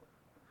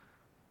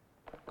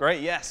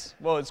Great, yes.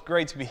 Well, it's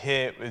great to be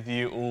here with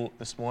you all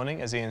this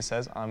morning. As Ian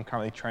says, I'm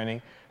currently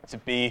training to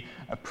be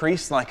a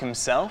priest like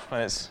himself,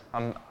 and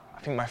I'm I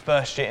think my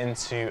first year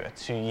into a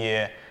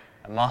 2-year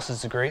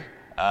master's degree,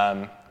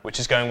 which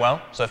is going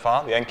well so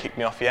far. They haven't kicked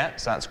me off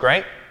yet, so that's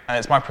great. And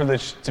it's my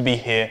privilege to be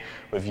here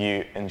with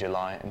you in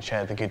July and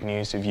share the good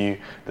news with you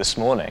this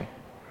morning.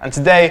 And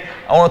today,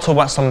 I want to talk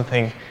about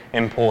something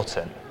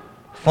important: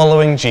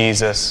 following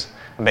Jesus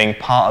and being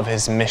part of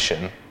his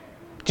mission.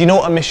 Do you know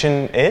what a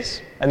mission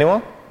is?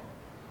 Anyone?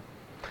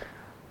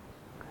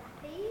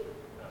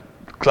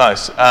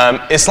 Close.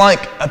 It's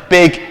like a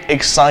big,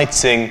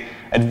 exciting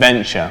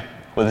adventure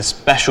with a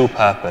special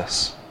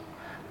purpose.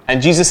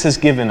 And Jesus has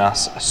given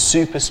us a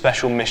super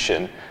special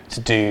mission to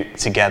do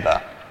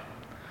together.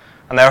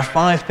 And there are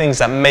 5 things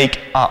that make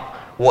up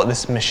what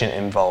this mission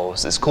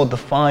involves. It's called the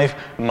 5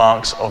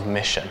 marks of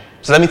mission.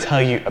 So let me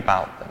tell you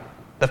about them.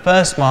 The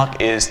first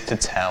mark is to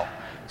tell,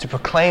 to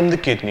proclaim the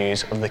good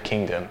news of the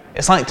kingdom.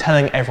 It's like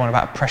telling everyone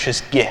about a precious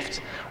gift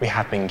we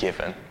have been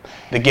given,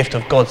 the gift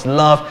of God's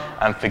love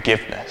and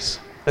forgiveness.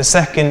 The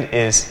second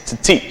is to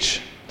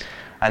teach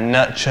and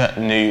nurture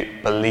new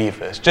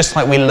believers. Just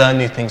like we learn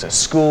new things at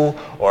school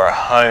or at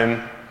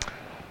home,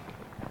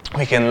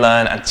 we can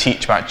learn and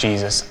teach about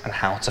Jesus and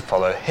how to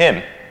follow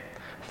him.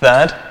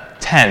 Third,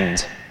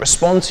 tend,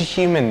 respond to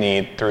human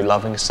need through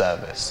loving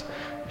service.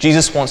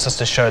 Jesus wants us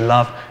to show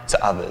love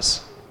to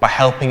others by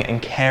helping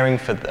and caring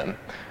for them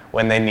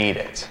when they need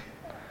it.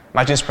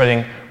 Imagine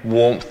spreading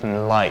warmth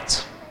and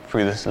light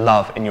through this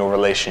love in your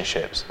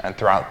relationships and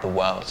throughout the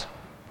world.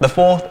 The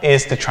fourth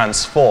is to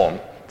transform,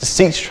 to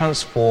seek to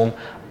transform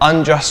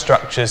unjust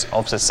structures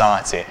of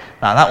society.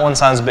 Now that one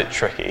sounds a bit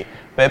tricky,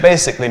 but it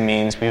basically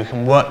means we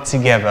can work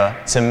together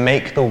to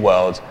make the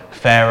world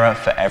fairer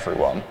for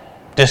everyone,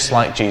 just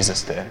like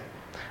Jesus did.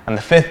 And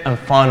the fifth and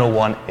final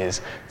one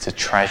is to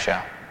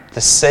treasure, to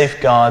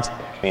safeguard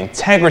the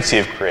integrity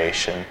of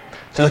creation,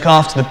 to look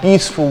after the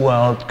beautiful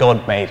world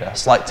God made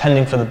us, like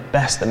tending for the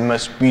best and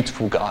most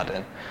beautiful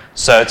garden.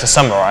 So to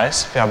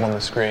summarize, if you have on the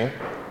screen,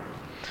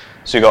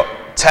 so you've got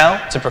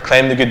tell, to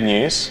proclaim the good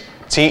news;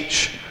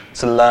 teach,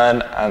 to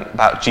learn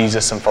about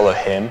Jesus and follow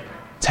him;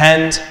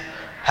 tend,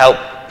 help,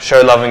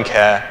 show love and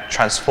care;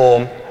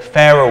 transform,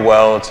 fairer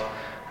world;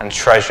 and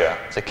treasure,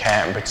 to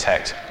care and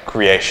protect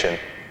creation.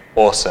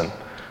 Awesome.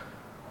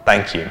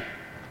 Thank you.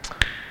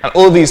 And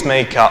all of these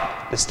make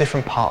up this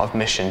different part of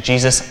mission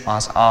Jesus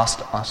has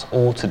asked us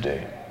all to do.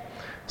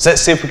 So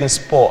let's see if we can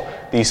support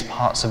these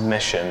parts of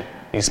mission,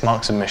 these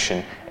marks of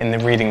mission, in the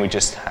reading we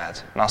just had.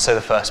 And I'll say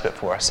the first bit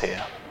for us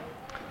here.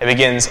 It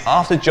begins,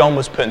 after John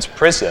was put into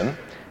prison,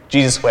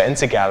 Jesus went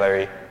into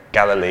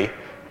Galilee,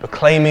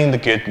 proclaiming the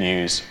good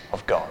news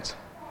of God.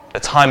 The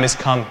time has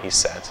come, he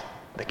said.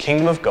 The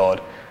kingdom of God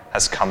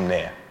has come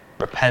near.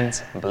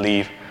 Repent and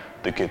believe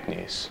the good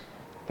news.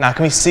 Now,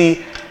 can we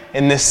see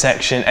in this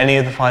section any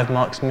of the 5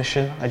 marks of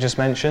mission I just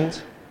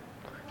mentioned?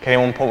 Can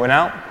anyone point one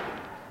out?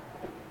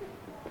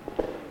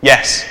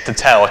 Yes, to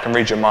tell. I can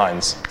read your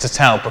minds. To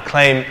tell,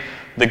 proclaim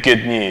the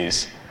good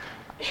news.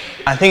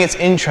 I think it's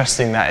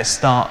interesting that it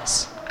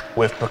starts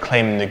with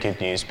proclaiming the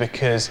good news,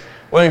 because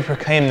when we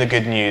proclaim the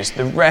good news,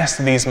 the rest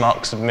of these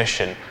marks of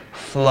mission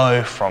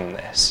flow from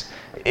this.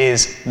 It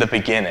is the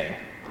beginning.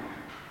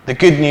 The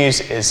good news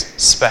is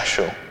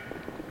special.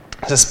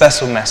 It's a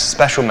special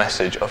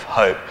message of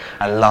hope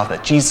and love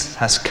that Jesus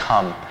has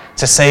come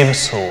to save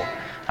us all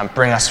and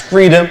bring us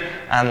freedom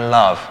and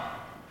love.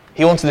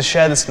 He wanted to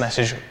share this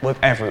message with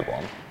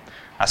everyone.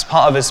 As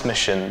part of his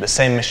mission, the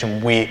same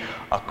mission we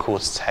are called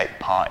to take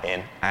part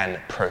in and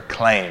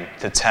proclaim,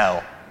 to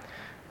tell.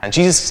 And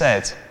Jesus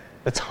said,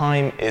 the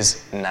time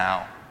is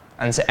now.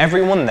 And to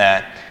everyone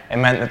there, it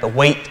meant that the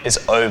wait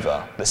is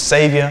over. The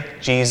Savior,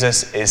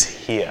 Jesus, is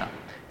here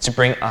to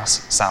bring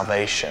us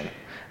salvation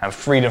and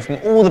freedom from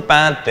all the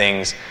bad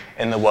things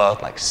in the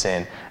world, like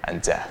sin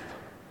and death.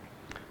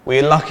 We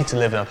are lucky to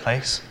live in a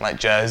place like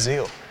Jersey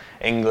or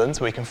England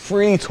where we can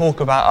freely talk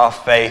about our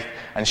faith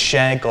and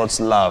share God's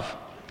love.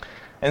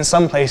 In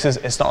some places,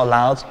 it's not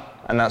allowed,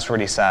 and that's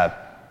really sad.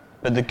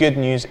 But the good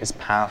news is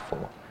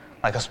powerful,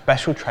 like a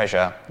special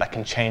treasure that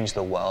can change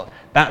the world.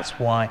 That's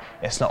why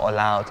it's not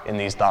allowed in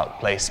these dark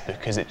places,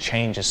 because it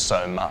changes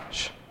so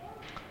much.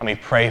 And we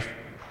pray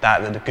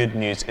that the good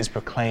news is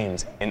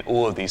proclaimed in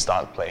all of these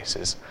dark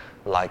places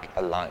like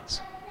a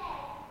light.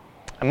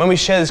 And when we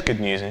share this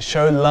good news and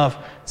show love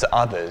to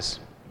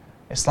others,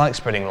 it's like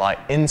spreading light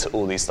into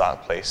all these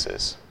dark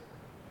places.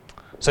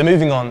 So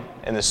moving on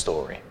in the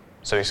story.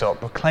 So we saw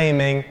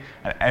proclaiming,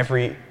 and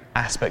every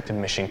aspect of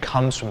mission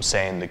comes from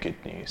saying the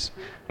good news.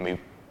 And we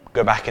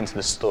go back into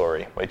the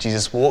story where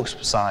Jesus walks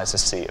beside the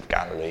Sea of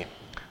Galilee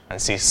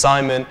and sees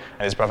Simon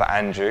and his brother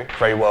Andrew,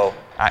 very well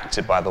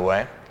acted by the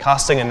way,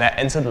 casting a net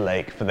into the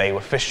lake, for they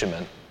were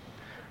fishermen.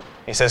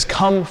 He says,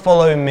 "Come,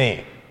 follow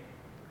me."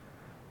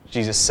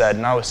 Jesus said,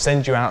 "And I will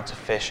send you out to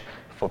fish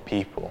for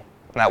people."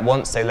 And at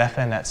once they left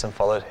their nets and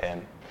followed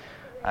him.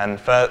 And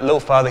a little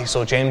further he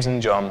saw James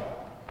and John,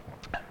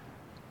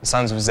 the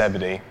sons of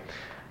Zebedee,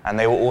 and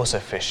they were also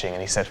fishing.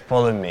 And he said,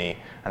 "Follow me."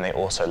 And they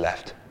also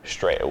left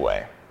straight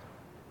away.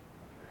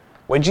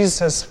 When Jesus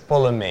says,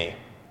 "Follow me,"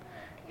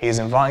 he is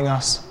inviting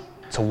us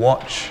to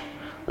watch,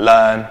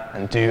 learn,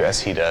 and do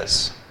as he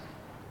does.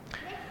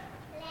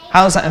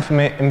 How does that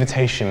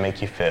invitation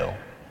make you feel?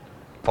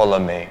 Follow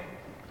me.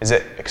 Is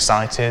it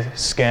excited,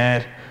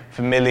 scared,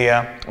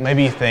 familiar? Or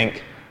maybe you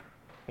think,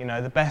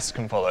 the best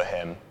can follow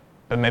him,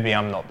 but maybe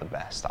I'm not the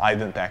best. I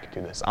don't think I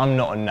can do this. I'm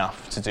not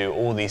enough to do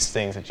all these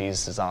things that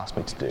Jesus has asked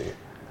me to do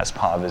as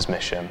part of his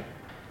mission.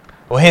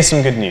 Well, here's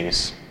some good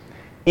news.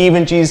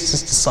 Even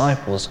Jesus'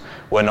 disciples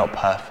were not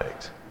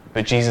perfect,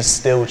 but Jesus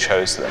still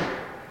chose them.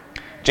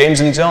 James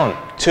and John,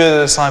 two of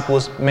the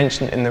disciples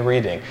mentioned in the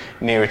reading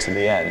nearer to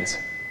the end,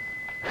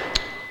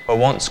 were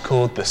once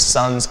called the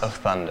sons of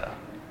thunder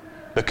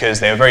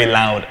because they were very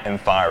loud and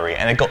fiery,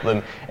 and it got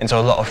them into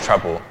a lot of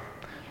trouble.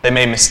 They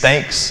made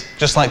mistakes,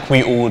 just like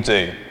we all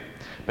do,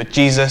 but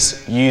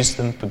Jesus used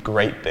them for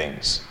great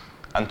things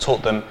and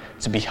taught them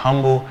to be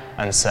humble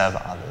and serve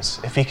others.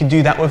 If he can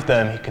do that with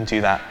them, he can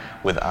do that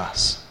with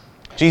us.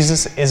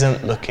 Jesus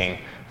isn't looking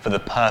for the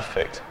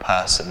perfect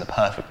person, the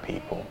perfect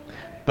people,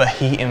 but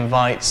he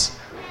invites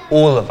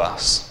all of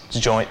us to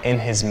join in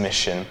his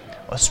mission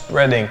of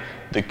spreading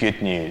the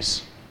good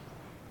news.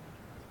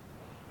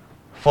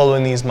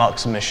 Following these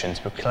marks of mission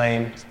to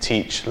proclaim,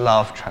 teach,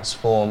 love,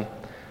 transform,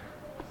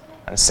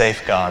 and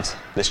safeguard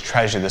this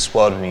treasure this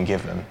world has been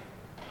given.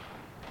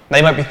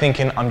 They might be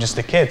thinking, I'm just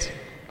a kid.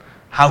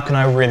 How can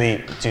I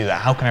really do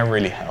that? How can I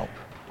really help?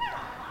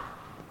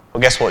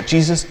 Well, guess what?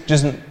 Jesus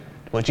doesn't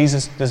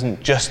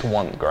just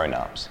want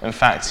grown-ups. In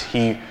fact,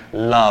 he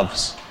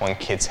loves when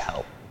kids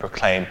help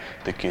proclaim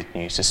the good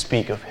news, to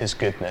speak of his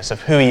goodness,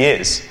 of who he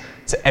is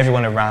to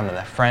everyone around them,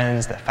 their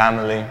friends, their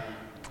family.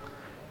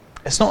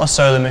 It's not a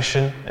solo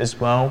mission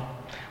as well.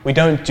 We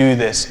don't do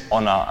this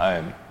on our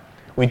own.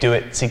 We do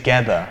it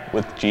together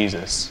with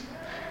Jesus.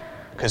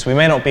 Because we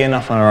may not be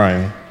enough on our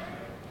own,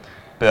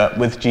 but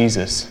with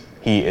Jesus,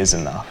 he is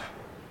enough.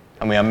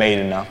 And we are made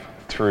enough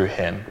through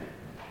him.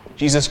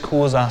 Jesus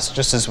calls us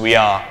just as we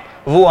are,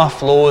 with all our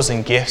flaws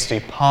and gifts, to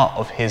be part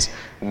of his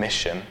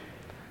mission,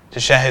 to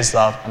share his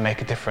love and make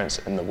a difference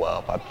in the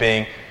world by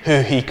being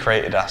who he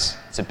created us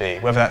to be,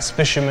 whether that's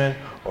fishermen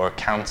or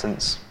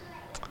accountants.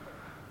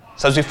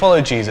 So as we follow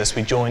Jesus,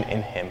 we join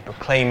in him,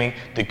 proclaiming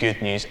the good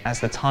news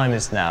as the time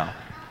is now.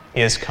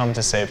 He has come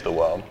to save the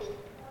world,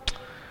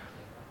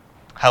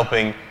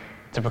 helping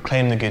to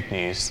proclaim the good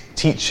news,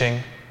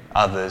 teaching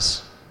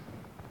others,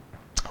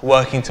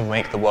 working to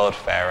make the world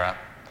fairer,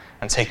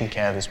 and taking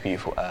care of this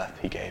beautiful earth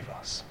he gave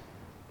us.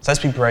 So let's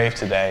be brave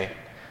today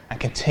and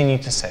continue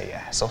to say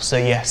yes, or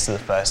say yes to the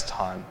first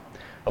time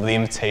of the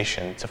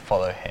invitation to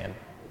follow him,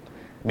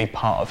 be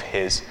part of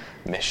his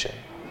mission.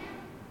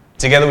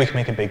 Together we can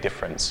make a big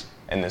difference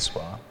in this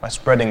world by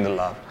spreading the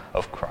love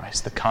of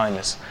Christ, the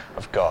kindness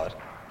of God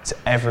to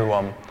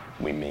everyone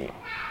we meet,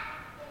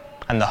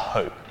 and the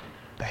hope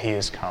that he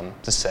has come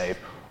to save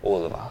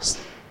all of us.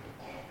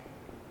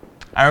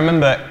 I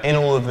remember in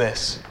all of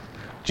this,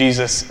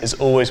 Jesus is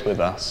always with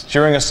us,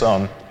 cheering us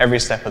on every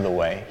step of the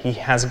way. He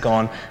has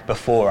gone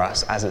before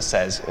us, as it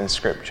says in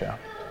Scripture.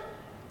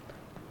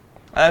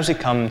 As we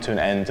come to an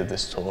end of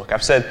this talk,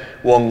 I've said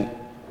one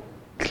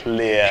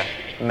clear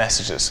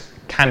message that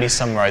can be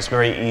summarized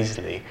very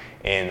easily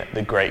in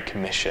the Great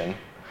Commission,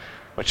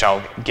 which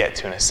I'll get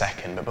to in a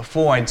second. But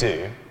before I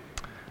do,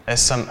 there's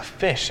some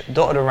fish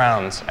dotted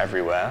around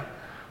everywhere,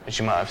 which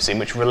you might have seen,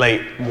 which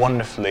relate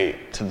wonderfully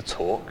to the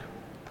talk.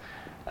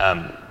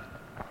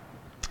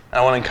 And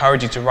I want to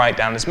encourage you to write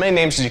down as many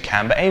names as you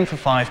can, but aim for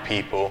 5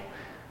 people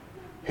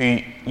who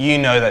you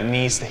know that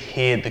needs to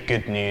hear the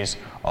good news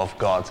of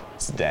God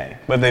today.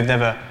 Whether they've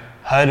never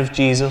heard of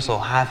Jesus or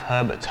have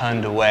heard but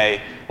turned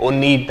away or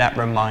need that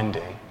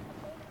reminding.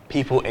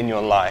 People in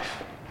your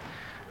life.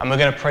 And we're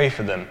going to pray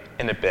for them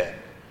in a bit.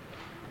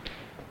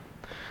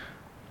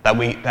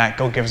 That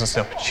God gives us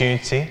the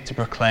opportunity to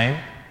proclaim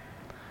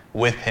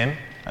with him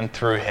and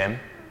through him,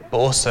 but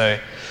also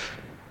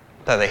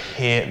that they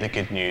hear the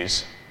good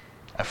news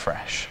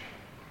afresh.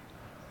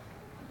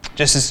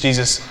 Just as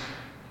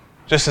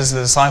the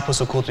disciples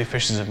were called to be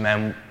fishers of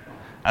men,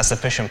 as the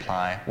fish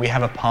imply, we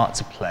have a part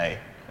to play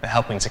in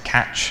helping to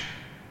catch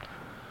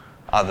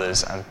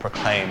others and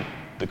proclaim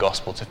the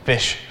gospel, to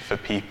fish for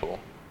people.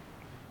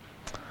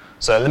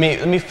 So let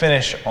me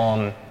finish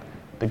on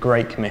the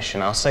Great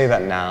Commission. I'll say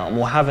that now, and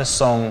we'll have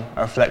a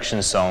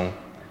reflection song,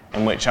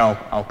 in which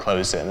I'll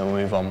close it, and then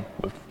we'll move on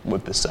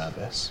with the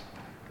service.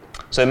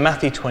 So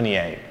Matthew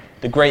 28,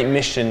 the great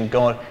mission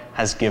God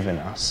has given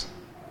us,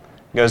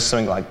 goes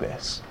something like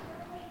this.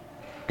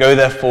 Go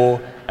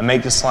therefore and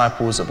make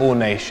disciples of all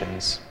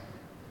nations,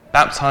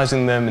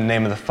 baptizing them in the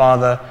name of the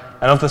Father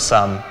and of the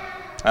Son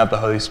and of the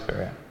Holy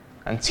Spirit,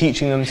 and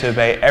teaching them to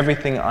obey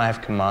everything I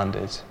have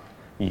commanded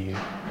you.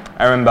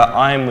 And remember,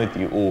 I am with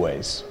you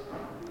always,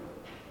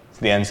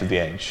 to the ends of the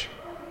age.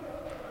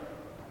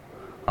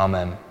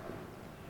 Amen.